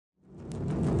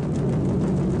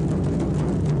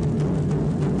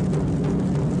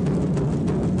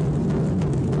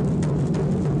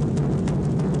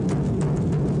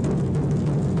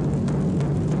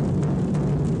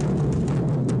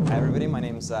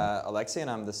Alexei, and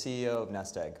I'm the CEO of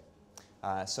NestEgg.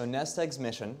 So NestEgg's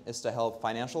mission is to help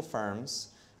financial firms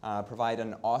provide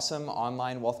an awesome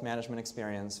online wealth management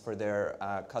experience for their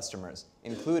customers,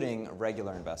 including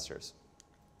regular investors.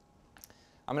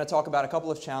 I'm going to talk about a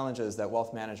couple of challenges that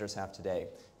wealth managers have today.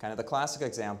 Kind of the classic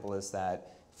example is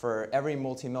that for every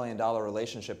multi-million-dollar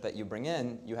relationship that you bring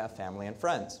in, you have family and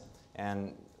friends.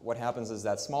 And what happens is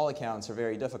that small accounts are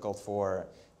very difficult for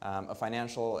a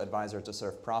financial advisor to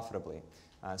serve profitably.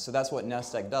 So that's what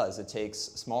NestEgg does. It takes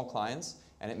small clients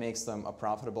and it makes them a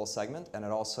profitable segment, and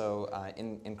it also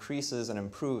increases and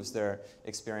improves their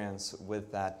experience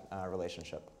with that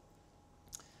relationship.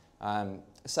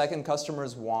 Second,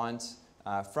 customers want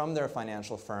from their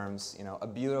financial firms, a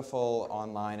beautiful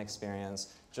online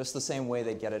experience, just the same way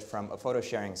they get it from a photo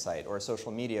sharing site or a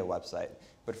social media website.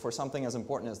 But for something as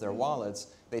important as their wallets,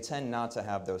 they tend not to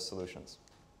have those solutions.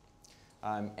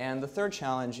 And the third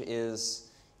challenge is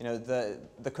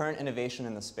the current innovation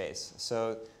in the space.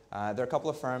 So there are a couple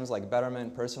of firms like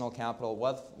Betterment, Personal Capital,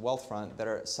 Wealthfront that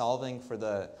are solving for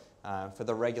the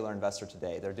regular investor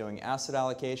today. They're doing asset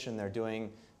allocation, they're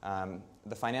doing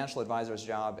the financial advisor's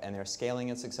job, and they're scaling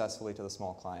it successfully to the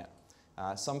small client.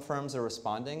 Some firms are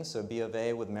responding, so B of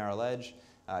A with Merrill Edge,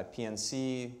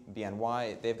 PNC,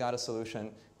 BNY, they've got a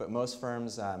solution, but most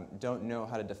firms don't know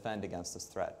how to defend against this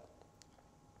threat.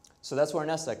 So that's where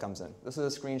NestEgg comes in. This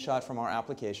is a screenshot from our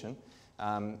application.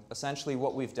 Essentially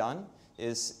what we've done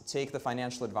is take the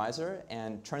financial advisor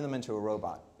and turn them into a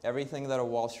robot. Everything that a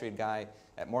Wall Street guy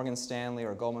at Morgan Stanley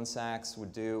or Goldman Sachs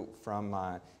would do,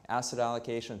 from asset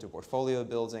allocation to portfolio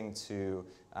building to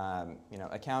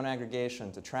account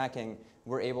aggregation to tracking,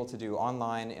 we're able to do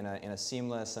online in a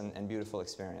seamless and beautiful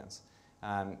experience.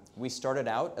 We started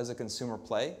out as a consumer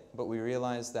play, but we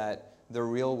realized that the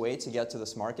real way to get to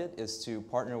this market is to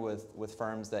partner with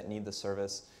firms that need the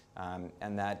service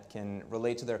and that can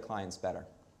relate to their clients better.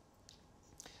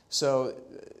 So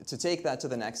to take that to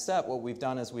the next step, what we've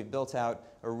done is we've built out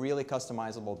a really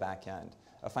customizable backend.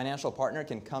 A financial partner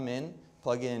can come in,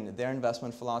 plug in their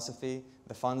investment philosophy,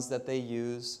 the funds that they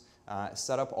use,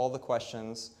 set up all the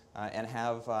questions, and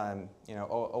have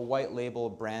a white label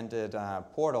branded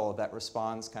portal that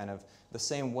responds kind of the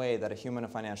same way that a human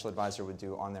financial advisor would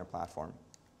do on their platform.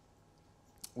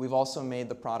 We've also made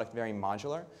the product very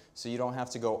modular, so you don't have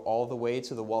to go all the way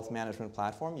to the wealth management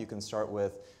platform. You can start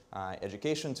with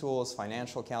education tools,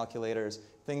 financial calculators,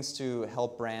 things to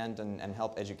help brand and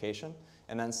help education,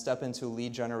 and then step into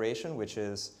lead generation, which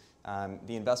is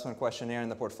the investment questionnaire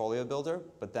and the portfolio builder,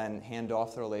 but then hand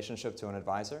off the relationship to an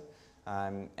advisor.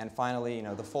 And finally,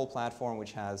 the full platform,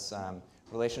 which has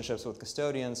relationships with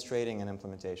custodians, trading, and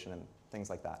implementation, and things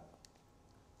like that.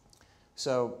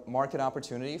 So market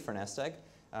opportunity for NestEgg.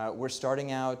 We're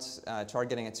starting out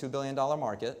targeting a $2 billion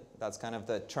market. That's kind of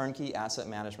the turnkey asset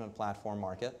management platform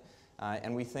market.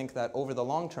 And we think that over the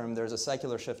long term, there's a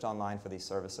secular shift online for these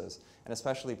services. And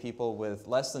especially people with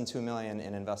less than $2 million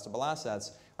in investable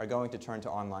assets are going to turn to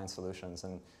online solutions.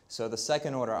 And so the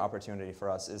second order opportunity for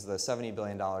us is the $70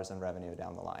 billion in revenue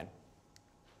down the line.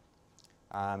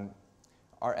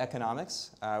 Our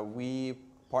economics, we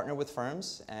partner with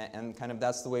firms, and kind of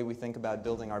that's the way we think about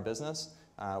building our business.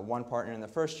 One partner in the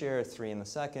first year, 3 in the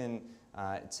second,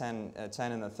 10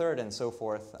 in the third, and so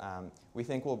forth. We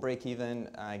think we'll break even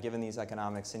given these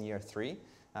economics in year 3,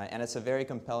 and it's a very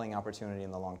compelling opportunity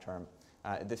in the long term.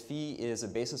 The fee is a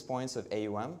basis points of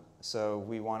AUM, so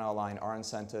we want to align our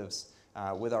incentives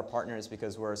with our partners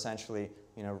because we're essentially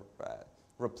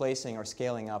replacing or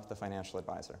scaling up the financial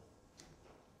advisor.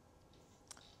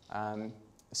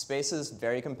 Space is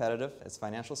very competitive. It's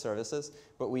financial services,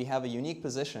 but we have a unique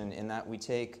position in that we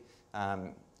take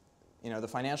the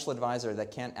financial advisor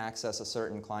that can't access a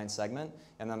certain client segment,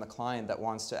 and then the client that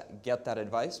wants to get that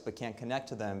advice but can't connect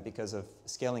to them because of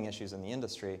scaling issues in the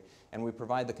industry, and we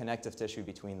provide the connective tissue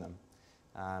between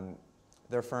them.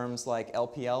 There are firms like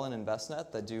LPL and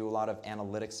Envestnet that do a lot of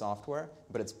analytic software,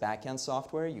 but it's back-end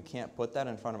software. You can't put that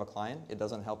in front of a client. It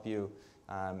doesn't help you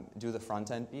do the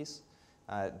front-end piece.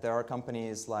 There are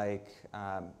companies like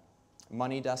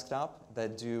Money Desktop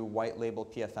that do white label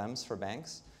PFMs for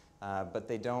banks, but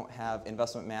they don't have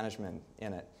investment management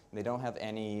in it. They don't have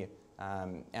any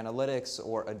analytics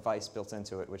or advice built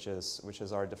into it, which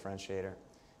is our differentiator.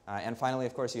 And finally,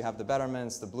 of course, you have the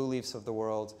Betterments, the Blue Leafs of the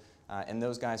world, and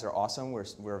those guys are awesome.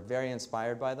 We're very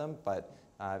inspired by them, but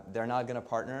they're not going to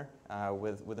partner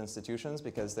with institutions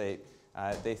because they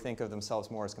think of themselves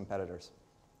more as competitors.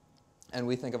 And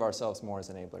we think of ourselves more as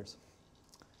enablers.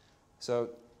 So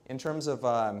in terms of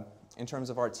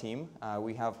our team,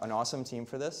 we have an awesome team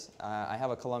for this. I have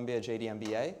a Columbia JD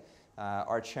MBA.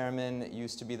 Our chairman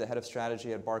used to be the head of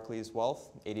strategy at Barclays Wealth,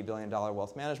 $80 billion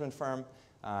wealth management firm.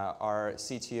 Our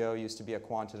CTO used to be a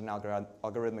quant at an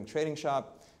algorithmic trading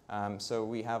shop. So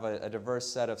we have a diverse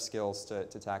set of skills to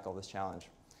tackle this challenge.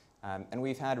 And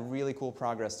we've had really cool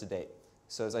progress to date.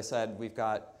 So as I said, we've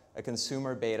got a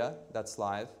consumer beta that's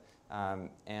live,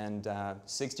 and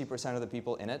 60% of the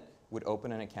people in it would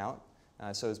open an account.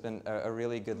 So it's been a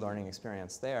really good learning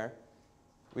experience there.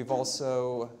 We've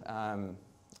also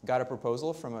got a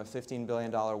proposal from a $15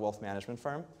 billion wealth management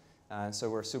firm. So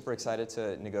we're super excited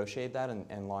to negotiate that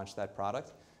and launch that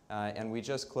product. And we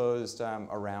just closed a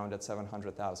round at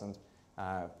 $700,000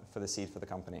 for the seed for the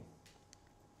company.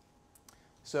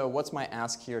 So what's my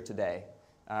ask here today?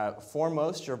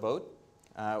 Foremost, your vote.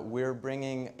 We're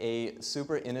bringing a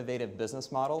super innovative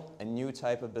business model, a new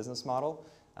type of business model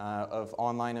of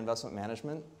online investment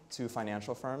management to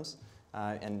financial firms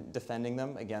and defending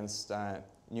them against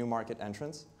new market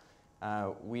entrants.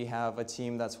 We have a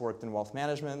team that's worked in wealth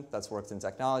management, that's worked in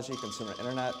technology, consumer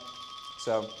internet.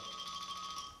 So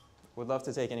we'd love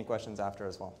to take any questions after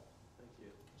as well.